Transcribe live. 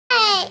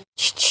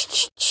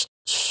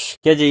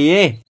क्या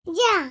चाहिए?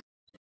 जा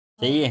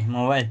चाहिए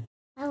मोबाइल?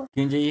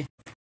 क्यों चाहिए?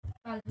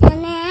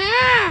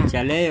 चले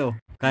चले हो?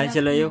 कहाँ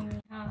चले हो?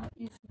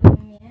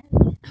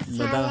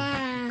 बताओ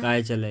कहाँ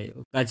चले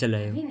हो? कहाँ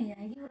चले हो?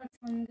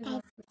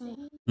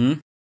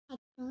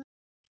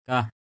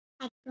 का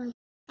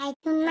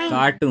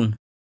कार्टून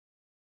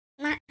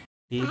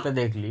टीवी पे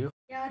देख लियो।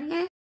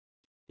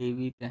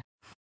 टीवी पे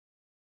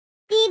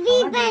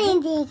टीवी पे नहीं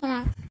देख रहा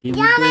है। टीवी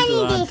जा पे मैं तो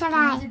नहीं देख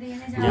रहा है।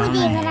 जा वो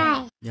देख रहा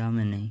है। जा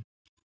मैं नहीं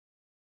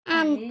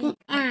एंटी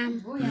आम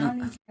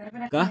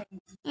का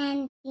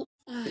एंटी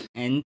आम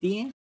एंती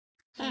है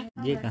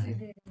ये का है?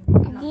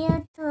 दियो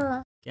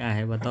तो क्या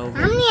है बताओ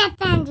हम नहीं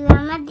आता है जुआ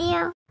मत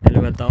दियो। पहले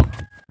बताओ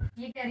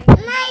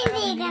नहीं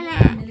देखना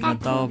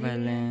बताओ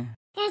पहले।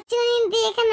 कार्टून नहीं देखना।